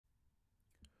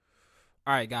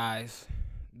All right, guys.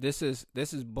 This is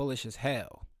bullish as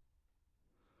hell.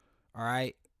 All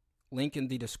right. Link in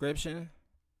the description.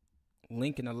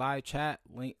 Link in the live chat.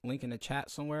 Link in the chat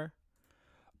somewhere.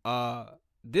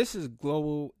 This is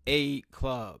Global Aid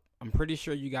Club. I'm pretty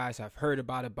sure you guys have heard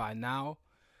about it by now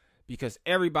because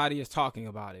everybody is talking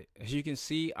about it. As you can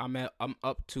see, I'm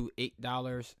up to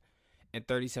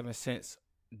 $8.37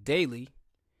 daily,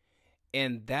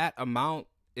 and that amount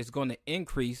is going to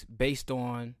increase based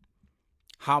on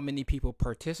how many people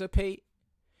participate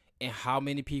and how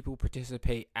many people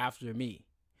participate after me.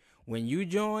 When you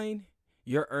join,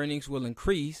 your earnings will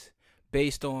increase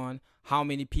based on how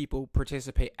many people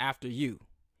participate after you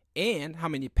and how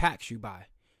many packs you buy.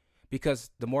 Because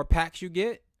the more packs you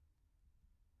get,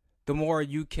 the more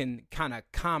you can kind of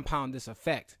compound this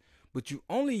effect. But you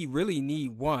only really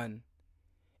need one,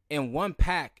 and one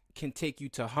pack can take you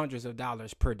to hundreds of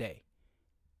dollars per day,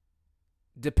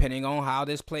 depending on how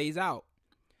this plays out.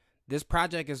 This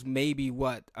project is maybe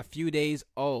a few days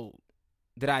old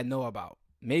that I know about.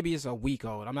 Maybe it's a week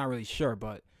old. I'm not really sure,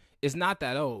 but it's not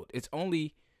that old. It's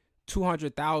only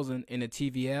 200,000 in the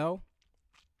TVL.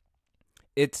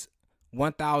 It's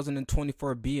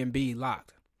 1,024 BNB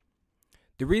locked.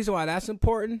 The reason why that's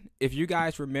important, if you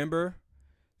guys remember,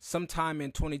 sometime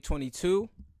in 2022,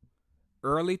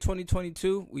 early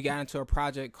 2022, we got into a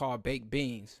project called Baked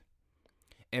Beans.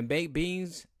 And Baked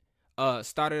Beans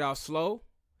started out slow,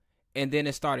 and then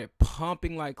it started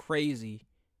pumping like crazy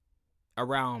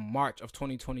around March of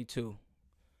 2022.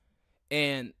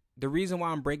 And the reason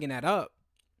why I'm breaking that up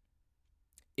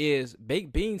is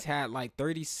Baked Beans had like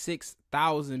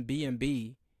 36,000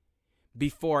 BNB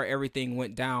before everything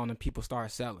went down and people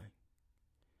started selling.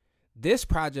 This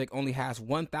project only has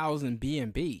 1,000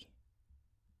 BNB.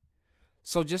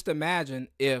 So just imagine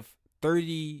if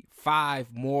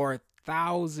 35 more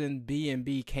thousand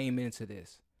BNB came into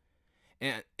this.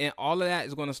 And all of that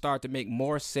is going to start to make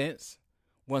more sense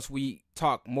once we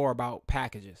talk more about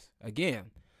packages. Again,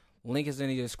 link is in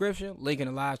the description, link in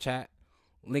the live chat,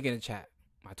 link in the chat.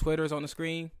 My Twitter is on the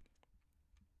screen.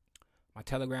 My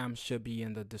Telegram should be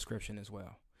in the description as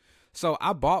well. So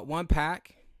I bought one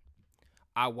pack.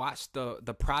 I watched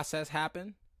the process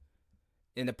happen.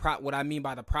 And what I mean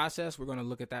by the process, we're going to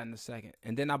look at that in a second.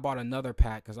 And then I bought another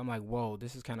pack because I'm like, whoa,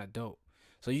 this is kind of dope.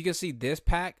 So you can see this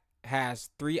pack has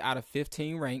 3 out of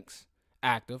 15 ranks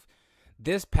active.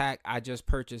 This pack I just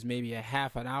purchased maybe a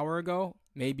half an hour ago,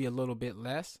 maybe a little bit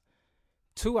less.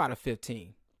 2 out of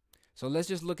 15. So let's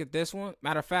just look at this one.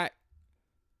 Matter of fact,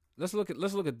 let's look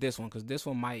at this one because this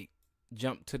one might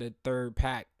jump to the third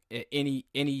pack at any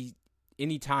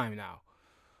time now.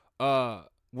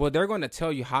 Well, they're going to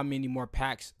tell you how many more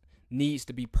packs needs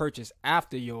to be purchased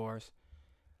after yours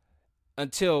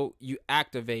until you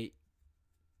activate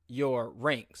your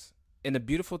ranks. And the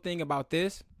beautiful thing about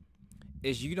this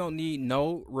is you don't need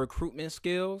no recruitment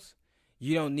skills.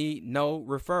 You don't need no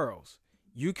referrals.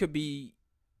 You could be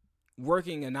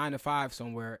working a 9-to-5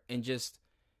 somewhere and just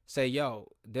say,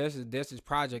 yo, this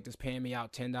project is paying me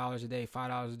out $10 a day,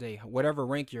 $5 a day, whatever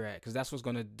rank you're at, because that's what's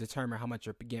going to determine how much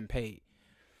you're getting paid.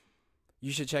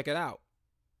 You should check it out.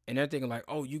 And they're thinking like,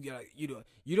 oh, you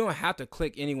don't have to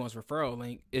click anyone's referral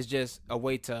link. It's just a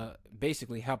way to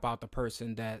basically help out the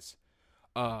person that's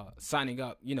signing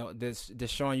up, this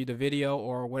showing you the video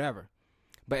or whatever.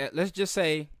 But let's just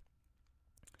say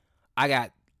I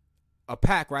got a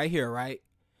pack right here, right?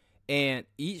 And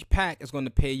each pack is going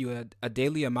to pay you a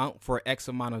daily amount for X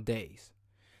amount of days.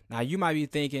 Now you might be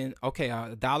thinking, okay,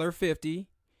 $1.50.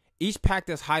 Each pack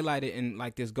that's highlighted in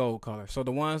like this gold color. So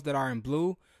the ones that are in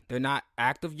blue, they're not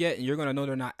active yet. And you're going to know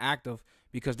they're not active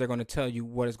because they're going to tell you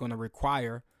what it's going to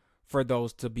require for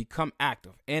those to become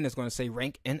active. And it's going to say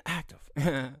rank inactive.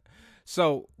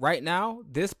 So right now,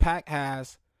 this pack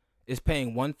is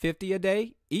paying $150 a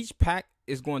day. Each pack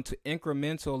is going to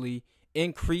incrementally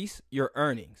increase your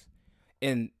earnings.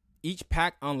 And each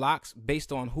pack unlocks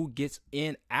based on who gets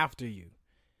in after you.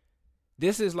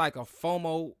 This is like a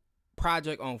FOMO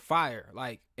project on fire.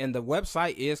 And the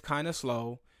website is kind of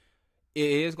slow. It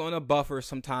is going to buffer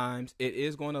sometimes. It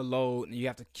is going to load, and you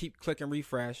have to keep clicking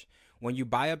refresh. When you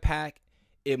buy a pack,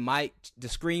 the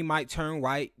screen might turn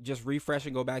white. Just refresh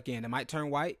and go back in. It might turn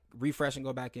white, refresh and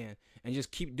go back in, and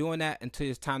just keep doing that until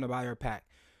it's time to buy your pack.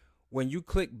 When you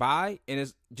click buy, and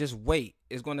it's just wait,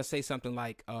 it's going to say something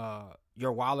like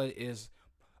your wallet is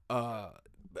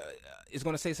it's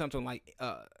going to say something like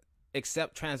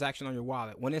accept transaction on your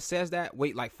wallet. When it says that,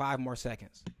 wait like 5 more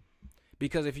seconds.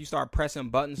 Because if you start pressing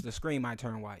buttons, the screen might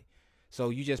turn white.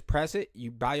 So you just press it, you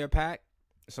buy your pack.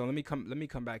 So let me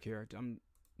come back here. I'm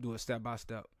do it step by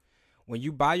step. When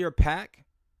you buy your pack,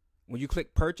 When you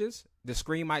click purchase, the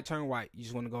screen might turn white. You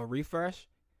just want to go refresh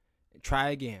and try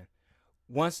again.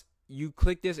 Once you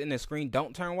click this and the screen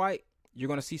don't turn white, you're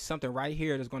going to see something right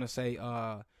here that's going to say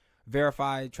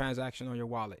verified transaction on your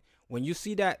wallet. When you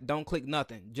see that, don't click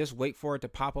nothing. Just wait for it to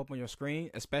pop up on your screen,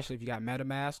 especially if you got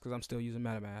MetaMask, because I'm still using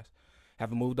MetaMask.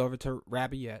 Haven't moved over to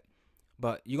Rapid yet.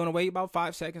 But you're going to wait about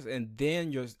 5 seconds, and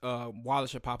then your wallet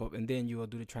should pop up, and then you will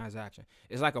do the transaction.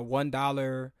 It's like a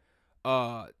 $1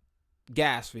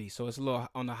 gas fee, so it's a little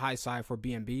on the high side for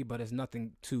BNB, but it's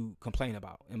nothing to complain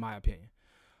about, in my opinion.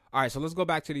 All right, so let's go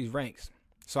back to these ranks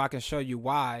so I can show you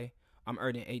why I'm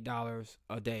earning $8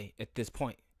 a day at this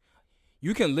point.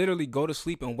 You can literally go to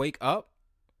sleep and wake up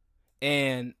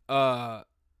and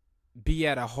be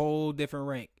at a whole different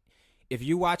rank. If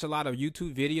you watch a lot of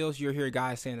YouTube videos, you'll hear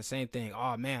guys saying the same thing.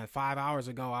 Oh, man, 5 hours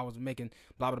ago, I was making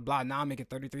blah, blah, blah. Now I'm making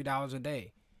 $33 a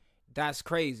day. That's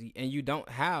crazy. And you don't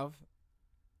have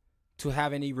to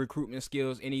have any recruitment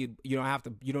skills. You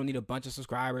don't need a bunch of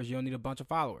subscribers. You don't need a bunch of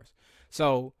followers.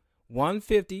 So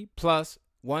 150 plus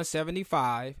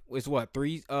 175 is what?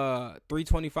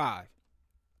 325.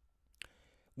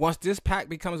 Once this pack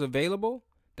becomes available,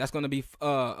 that's going to be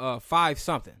 5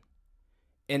 something.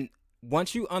 And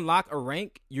once you unlock a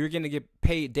rank, you're going to get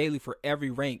paid daily for every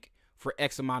rank for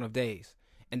X amount of days.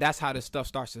 And that's how this stuff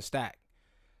starts to stack.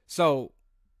 So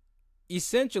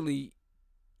essentially,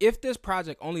 if this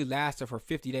project only lasted for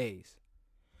 50 days,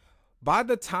 by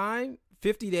the time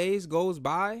 50 days goes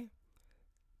by,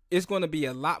 it's going to be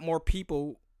a lot more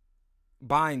people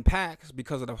buying packs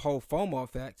because of the whole FOMO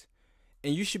effect.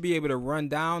 And you should be able to run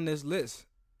down this list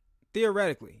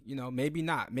theoretically. Maybe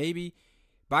not. Maybe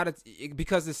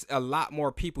because it's a lot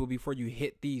more people before you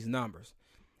hit these numbers.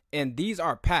 And these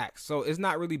are packs. So it's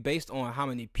not really based on how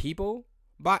many people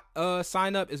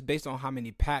sign up. It's based on how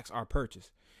many packs are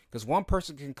purchased. Because one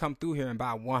person can come through here and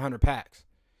buy 100 packs.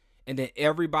 And then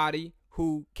everybody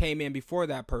who came in before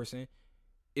that person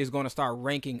is going to start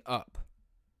ranking up.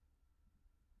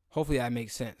 Hopefully that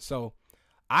makes sense. So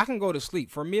I can go to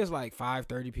sleep. For me, it's like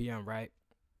 5:30 p.m., right?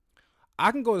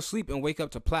 I can go to sleep and wake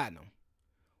up to platinum.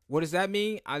 What does that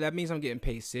mean? That means I'm getting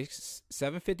paid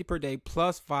 $7.50 per day,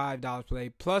 plus $5 per day,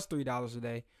 plus $3 a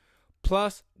day,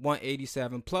 plus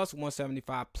 $187, plus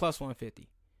 $175, plus $150.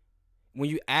 When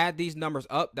you add these numbers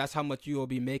up, that's how much you will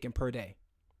be making per day.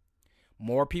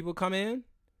 More people come in.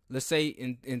 Let's say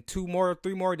in 3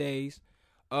 more days,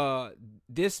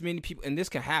 this many people, and this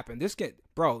can happen.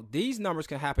 These numbers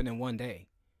can happen in one day.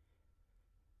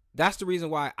 That's the reason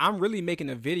why I'm really making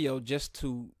a video, just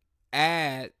to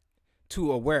add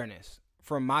to awareness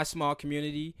from my small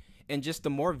community. And just the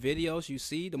more videos you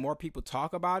see, the more people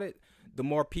talk about it, the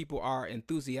more people are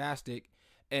enthusiastic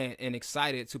and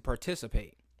excited to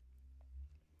participate.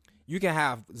 You can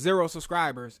have 0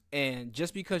 subscribers, and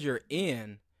just because you're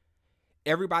in,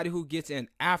 everybody who gets in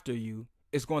after you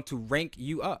is going to rank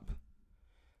you up.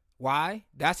 Why?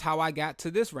 That's how I got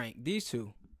to this rank, these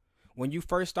two. When you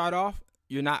first start off,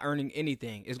 you're not earning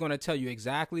anything. It's going to tell you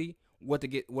exactly what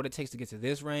it takes to get to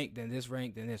this rank, then this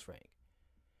rank, then this rank.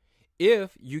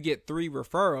 If you get 3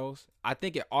 referrals, I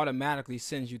think it automatically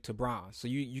sends you to bronze. So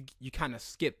you kind of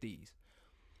skip these.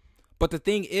 But the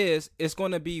thing is, it's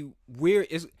going to be weird.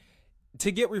 To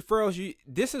get referrals,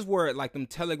 this is where like them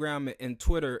Telegram and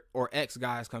Twitter or X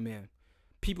guys come in.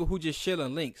 People who just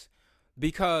shilling links.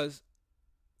 Because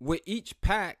with each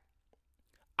pack,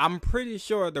 I'm pretty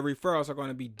sure the referrals are going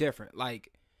to be different.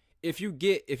 Like if you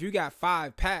got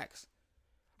 5 packs,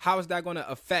 how is that going to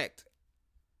affect,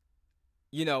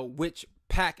 which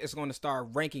pack is going to start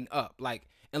ranking up? Like,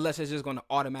 unless it's just going to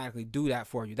automatically do that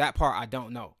for you. That part I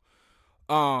don't know.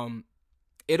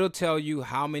 It'll tell you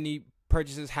how many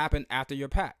purchases happened after your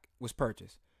pack was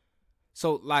purchased.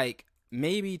 So like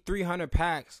maybe 300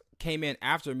 packs came in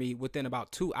after me within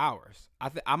about 2 hours.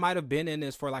 I might have been in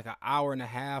this for like an hour and a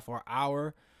half or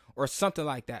hour or something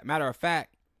like that. Matter of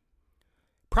fact,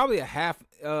 probably a half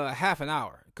an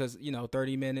hour, because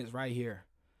 30 minutes right here.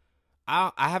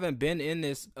 I haven't been in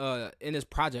this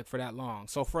project for that long.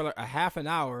 So for like a half an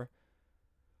hour,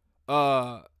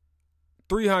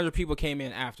 300 people came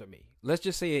in after me. Let's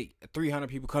just say 300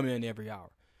 people come in every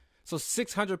hour. So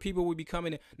 600 people would be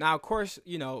coming in. Now, of course,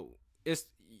 it's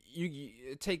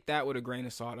you take that with a grain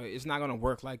of salt. It's not going to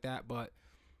work like that. But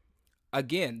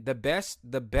again, the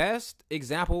best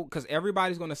example, because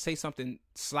everybody's going to say something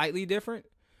slightly different.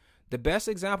 The best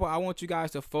example I want you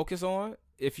guys to focus on,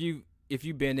 if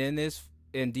you've been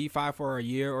in DeFi for a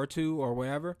year or 2 or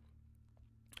whatever,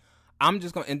 I'm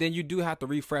just going to, and then you do have to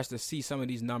refresh to see some of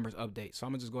these numbers update. So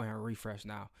I'm going to just go ahead and refresh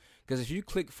now. Because if you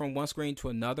click from one screen to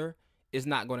another, it's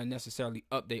not going to necessarily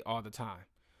update all the time.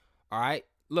 All right.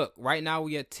 look, right now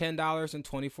we at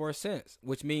 $10.24,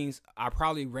 which means I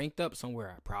probably ranked up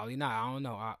somewhere. Probably not. I don't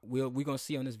know. We're gonna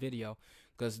see on this video,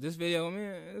 because this video,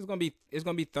 man, it's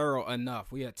gonna be thorough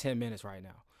enough. We at 10 minutes right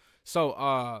now.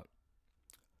 So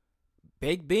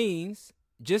baked beans.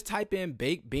 Just type in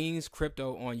baked beans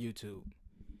crypto on YouTube.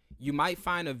 You might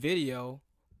find a video.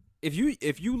 If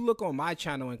you look on my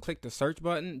channel and click the search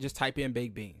button, just type in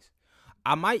baked beans.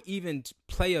 I might even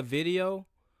play a video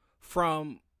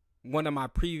from one of my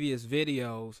previous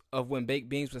videos of when baked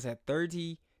beans was at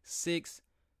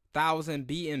 36,000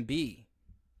 BNB.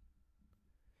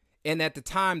 And at the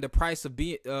time, the price of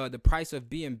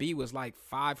BNB was like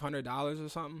 $500 or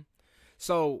something.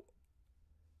 So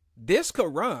this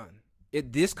could run.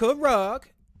 This could rug.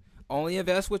 Only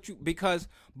invest what you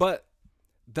but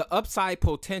the upside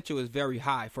potential is very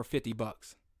high for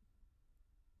 $50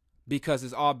 because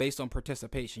it's all based on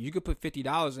participation. You could put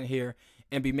 $50 in here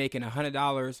and be making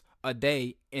 $100 a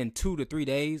day in 2 to 3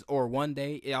 days or 1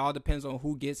 day. It all depends on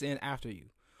who gets in after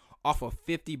you, off of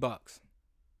 $50.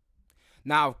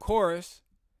 Now, of course,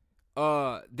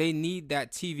 they need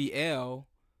that TVL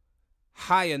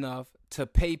high enough to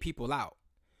pay people out,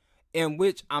 in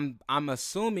which I'm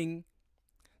assuming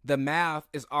the math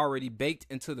is already baked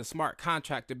into the smart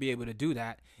contract to be able to do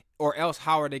that, or else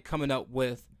how are they coming up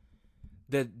with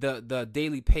the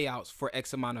daily payouts for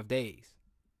X amount of days?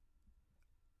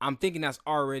 I'm thinking that's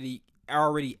already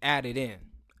added in.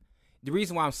 The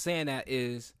reason why I'm saying that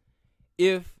is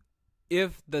if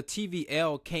the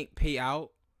TVL can't pay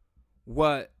out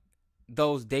what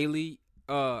those daily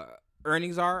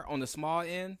earnings are on the small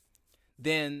end,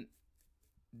 then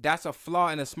that's a flaw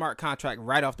in a smart contract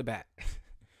right off the bat.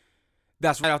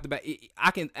 That's right off the bat.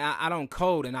 I don't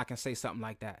code and I can say something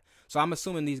like that. So I'm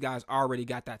assuming these guys already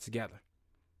got that together.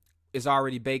 It's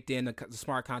already baked in the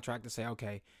smart contract to say,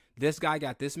 okay, this guy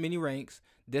got this many ranks,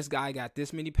 this guy got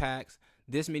this many packs,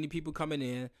 this many people coming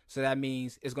in. So that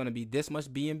means it's going to be this much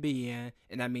BNB in,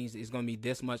 and that means it's going to be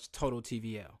this much total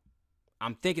TVL.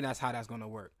 I'm thinking that's how that's going to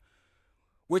work.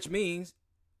 Which means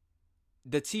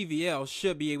the TVL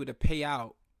should be able to pay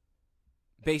out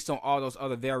based on all those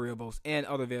other variables and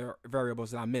other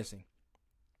variables that I'm missing.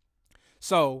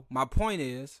 So my point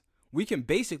is, we can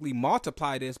basically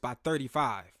multiply this by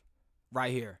 35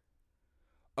 right here.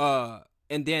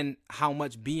 And then how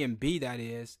much BNB that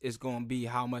is going to be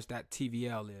how much that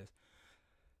TVL is.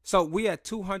 So we at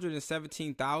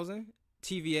 217,000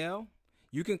 TVL.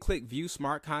 You can click view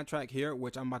smart contract here,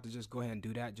 which I'm about to just go ahead and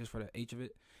do that just for the H of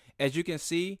it. As you can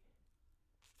see,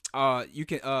 you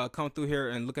can come through here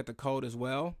and look at the code as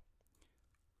well.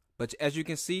 But as you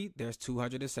can see, there's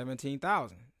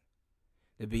 217,000.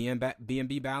 The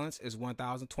BNB balance is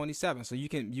 1,027. So you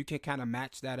can kind of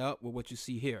match that up with what you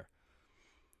see here.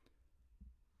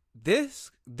 This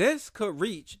could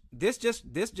reach. This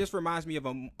just reminds me of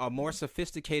a more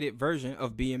sophisticated version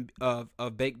of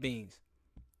baked beans.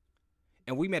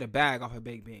 And we made a bag off of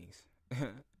baked beans.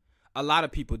 A lot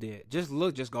of people did. Just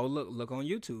go look on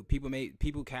YouTube.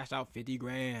 People cashed out 50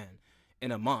 grand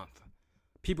in a month.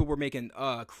 People were making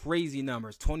crazy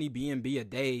numbers, 20 BNB a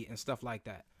day and stuff like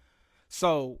that.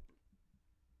 So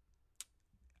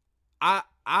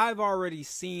I've already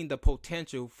seen the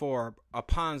potential for a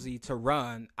Ponzi to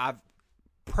run. I've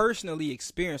personally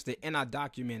experienced it and I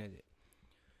documented it.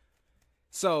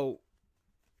 So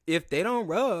if they don't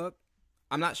rug,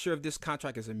 I'm not sure if this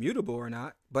contract is immutable or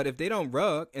not, but if they don't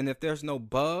rug and if there's no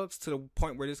bugs to the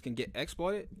point where this can get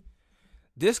exploited,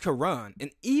 this could run.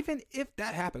 And even if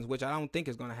that happens, which I don't think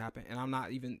is going to happen, and I'm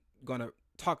not even going to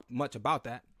talk much about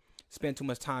that, spend too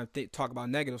much time talk about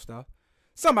negative stuff,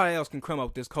 somebody else can come up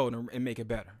with this code and make it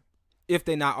better if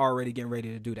they're not already getting ready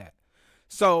to do that.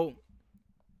 So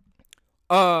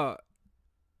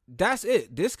that's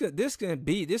it. This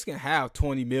can have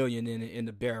 20 million in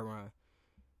the bear run.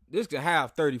 This could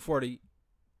have 30, 40.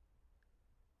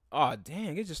 Oh,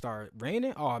 dang, it just started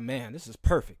raining. Oh, man, this is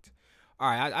perfect. All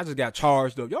right, I just got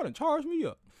charged up. Y'all done charged me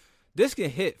up. This can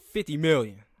hit 50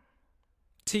 million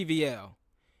TVL.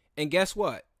 And guess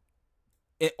what?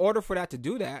 In order for that to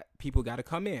do that, people got to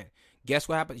come in. Guess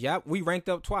what happened? Yeah, we ranked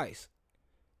up twice.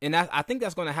 And I think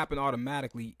that's going to happen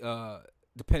automatically,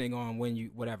 depending on when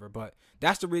you, whatever. But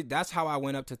that's how I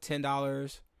went up to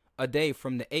 $10 a day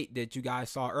from the 8 that you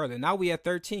guys saw earlier. Now we at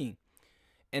 13.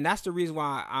 And that's the reason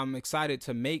why I'm excited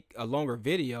to make a longer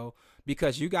video,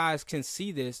 because you guys can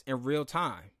see this in real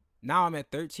time. Now I'm at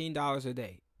 $13 a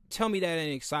day. Tell me that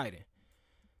ain't exciting.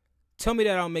 Tell me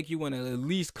that don't make you want to at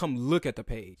least come look at the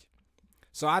page.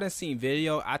 So I done seen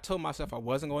video. I told myself I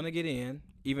wasn't going to get in,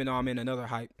 even though I'm in another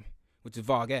hype, which is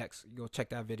VogX. Go check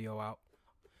that video out.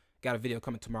 Got a video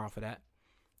coming tomorrow for that.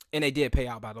 And they did pay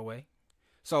out, by the way.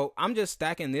 So I'm just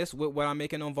stacking this with what I'm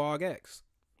making on VogX,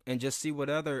 and just see what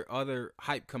other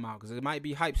hype come out, because it might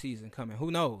be hype season coming.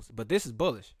 Who knows? But this is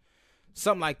bullish.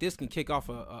 Something like this can kick off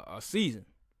a season.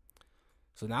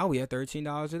 So now we have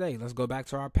 $13 a day. Let's go back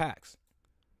to our packs.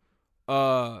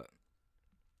 So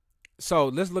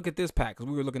let's look at this pack, because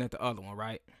we were looking at the other one,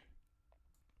 right?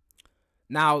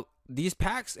 Now these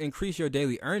packs increase your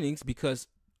daily earnings because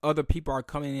other people are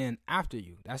coming in after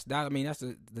you. That's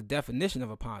the definition of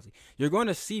a Ponzi. You're going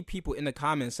to see people in the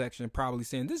comment section probably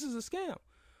saying this is a scam.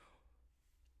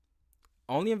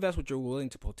 Only invest what you're willing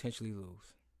to potentially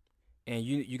lose. And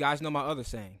you guys know my other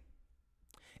saying.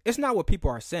 It's not what people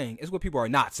are saying, it's what people are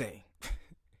not saying.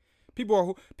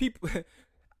 People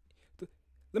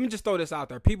let me just throw this out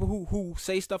there. People who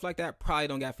say stuff like that probably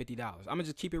don't got $50. I'm gonna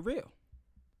just keep it real.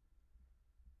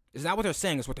 It's not what they're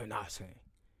saying, it's what they're not saying.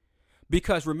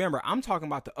 Because remember, I'm talking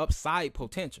about the upside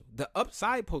potential. The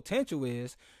upside potential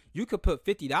is you could put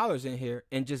 $50 in here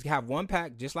and just have one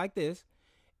pack just like this,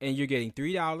 and you're getting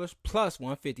 $3 plus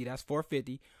 $150. That's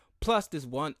 $450. Plus this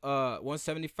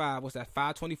 $175. What's that?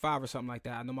 $525 or something like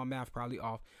that. I know my math probably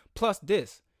off. Plus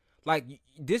this, like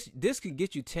this could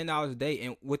get you $10 a day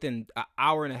and within an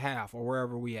hour and a half or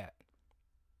wherever we at.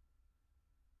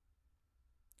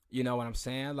 You know what I'm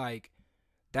saying? Like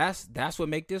that's what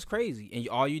make this crazy. And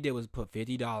all you did was put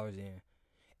 $50 in,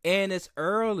 and it's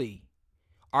early.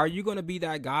 Are you gonna be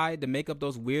that guy to make up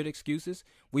those weird excuses?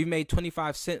 We've made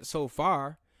 25 cents so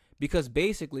far because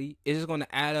basically it is gonna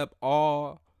add up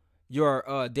all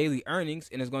your daily earnings,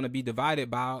 and it's going to be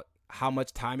divided by how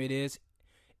much time it is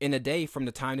in a day from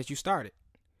the time that you started.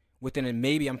 Within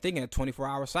maybe I'm thinking a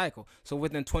 24-hour cycle. So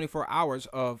within 24 hours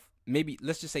of maybe,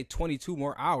 let's just say 22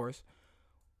 more hours,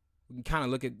 we can kind of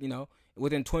look at,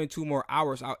 within 22 more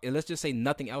hours, and let's just say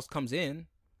nothing else comes in,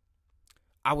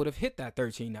 I would have hit that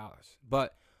 $13.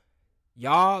 But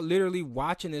y'all literally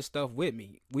watching this stuff with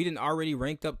me. We didn't already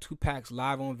ranked up 2 packs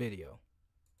live on video.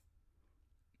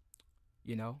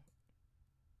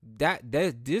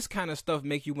 This kind of stuff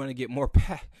make you want to get more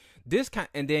pack.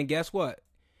 And then guess what?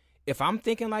 If I'm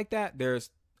thinking like that,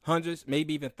 there's hundreds,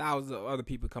 maybe even thousands of other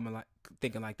people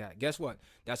thinking like that. Guess what?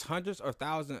 That's hundreds or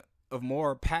thousands of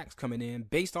more packs coming in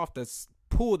based off the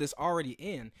pool that's already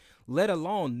in, let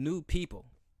alone new people.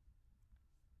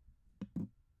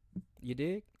 You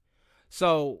dig?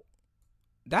 So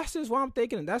that's just what I'm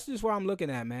thinking. That's just what I'm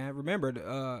looking at, man.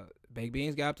 Remember, Baked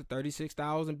Beans got up to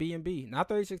 36,000 BNB, not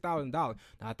 $36,000,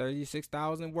 not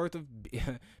 36,000 worth of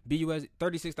BUS,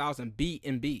 36,000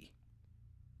 BNB.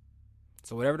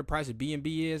 So whatever the price of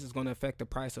BNB is going to affect the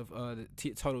price of the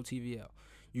total TVL.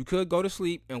 You could go to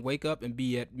sleep and wake up and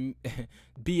be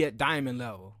at diamond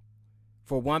level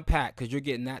for one pack, because you're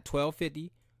getting that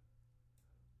 $12.50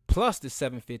 plus the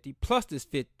 $7.50 plus this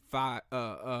 $5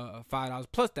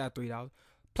 plus that $3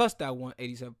 plus that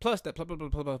 $187 plus that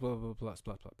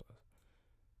plus.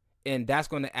 And that's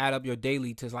going to add up your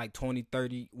daily to like 20,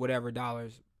 30, whatever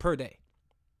dollars per day.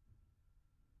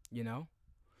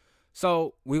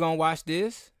 So we're going to watch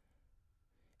this,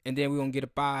 and then we're going to get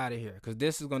up out of here, because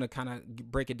this is going to kind of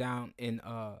break it down in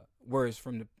words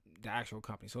from the actual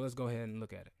company. So let's go ahead and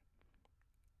look at it.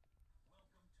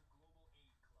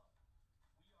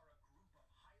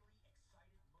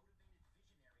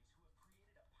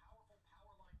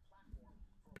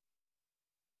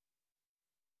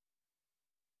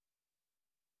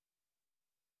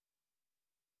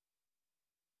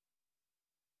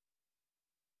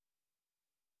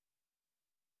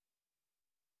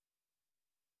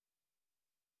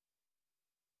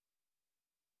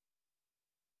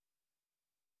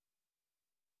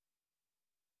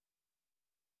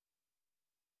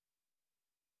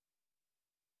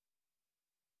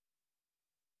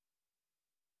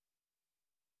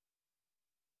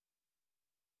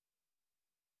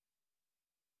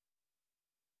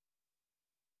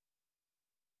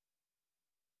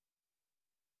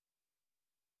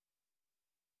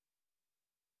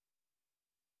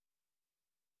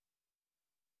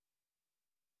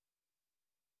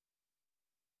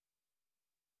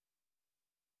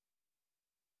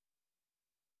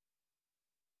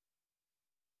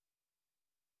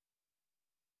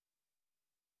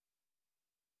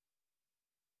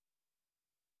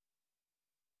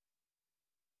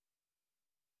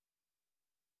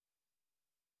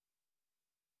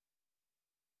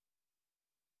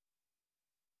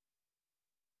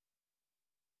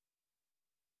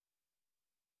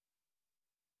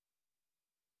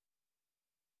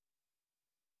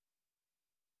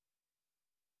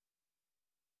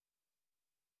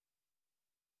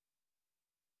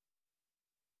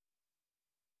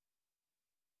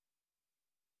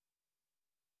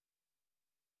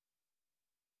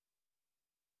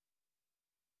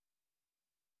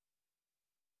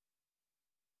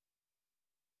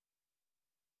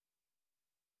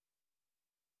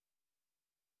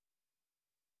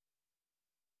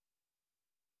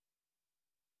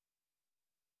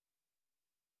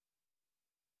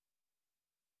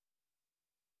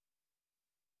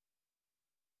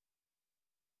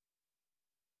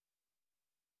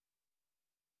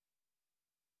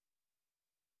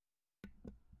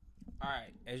 All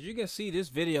right, as you can see, this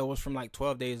video was from like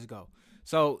 12 days ago.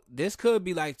 So this could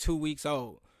be like 2 weeks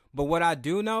old. But what I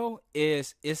do know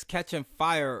is it's catching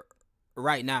fire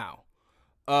right now.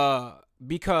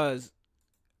 Because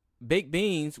Baked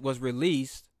Beans was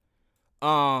released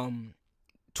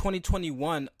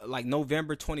 2021, like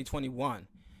November 2021.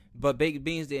 But Baked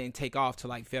Beans didn't take off till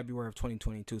like February of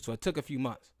 2022. So it took a few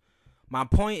months. My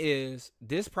point is,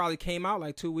 this probably came out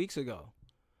like 2 weeks ago.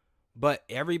 But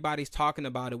everybody's talking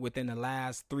about it within the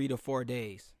last 3 to 4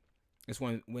 days. It's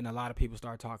when a lot of people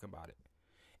start talking about it.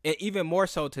 And even more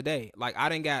so today. Like, I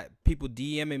done got people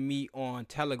DMing me on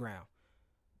Telegram.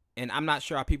 And I'm not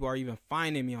sure how people are even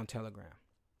finding me on Telegram.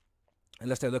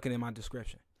 Unless they're looking in my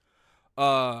description.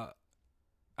 I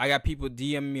got people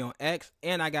DMing me on X.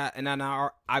 And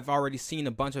I've already seen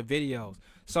a bunch of videos.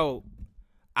 So,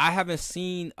 I haven't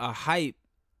seen a hype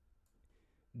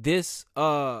this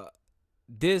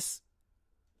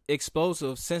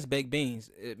explosive since Baked Beans,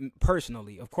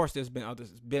 personally. Of course, there's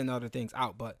been other things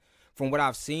out, but from what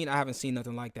I've seen, I haven't seen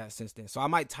nothing like that since then. So I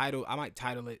might title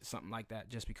it something like that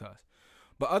just because.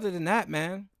 But other than that,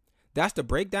 man, that's the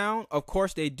breakdown. Of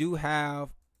course, they do have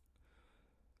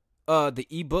the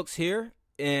ebooks here,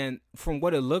 and from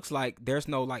what it looks like, there's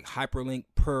no like hyperlink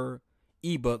per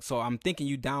ebook. So I'm thinking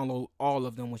you download all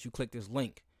of them once you click this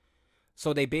link.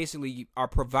 So they basically are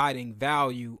providing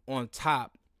value on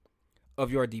top of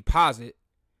your deposit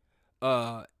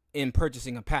in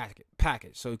purchasing a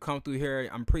package. So you come through here,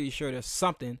 I'm pretty sure there's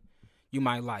something you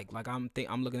might like. Like I'm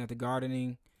looking at the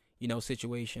gardening,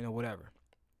 situation or whatever.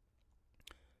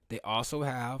 They also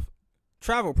have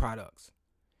travel products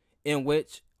in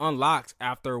which unlocks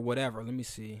after whatever. Let me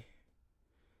see.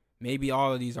 Maybe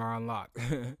all of these are unlocked.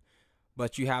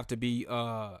 But you have to be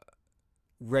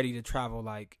ready to travel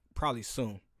like probably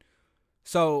soon.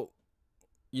 So,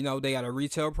 they got a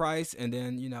retail price, and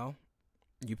then,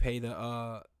 you pay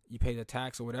the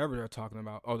tax or whatever they're talking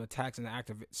about, or the tax and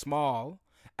the small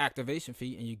activation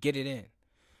fee, and you get it in.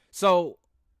 So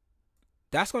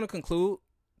that's going to conclude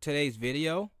today's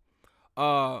video.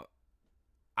 I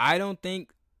don't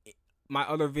think my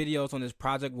other videos on this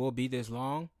project will be this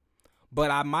long,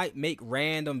 but I might make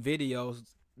random videos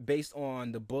based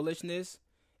on the bullishness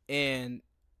and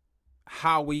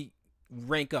how we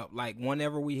rank up. Like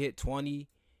whenever we hit $20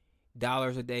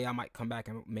 a day, I might come back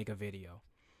and make a video.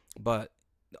 But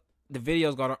the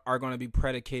videos are going to be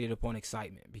predicated upon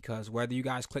excitement, because whether you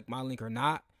guys click my link or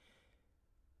not,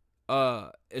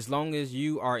 as long as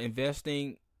you are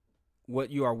investing what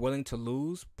you are willing to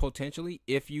lose potentially,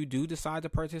 if you do decide to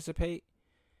participate,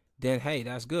 then hey,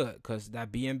 that's good, because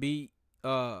that BNB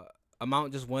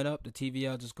amount just went up, the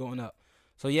TVL just going up.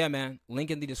 So yeah, man,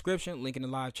 link in the description, link in the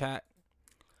live chat,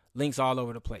 links all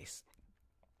over the place.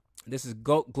 This is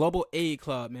globalaid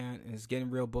club, man, and it's getting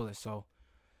real bullish. So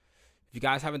if you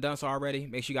guys haven't done so already,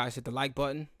 make sure you guys hit the like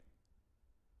button.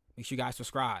 Make sure you guys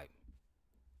subscribe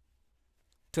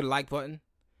to the like button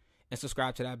and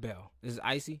subscribe to that bell. This is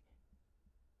Icy,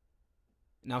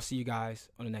 and I'll see you guys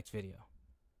on the next video.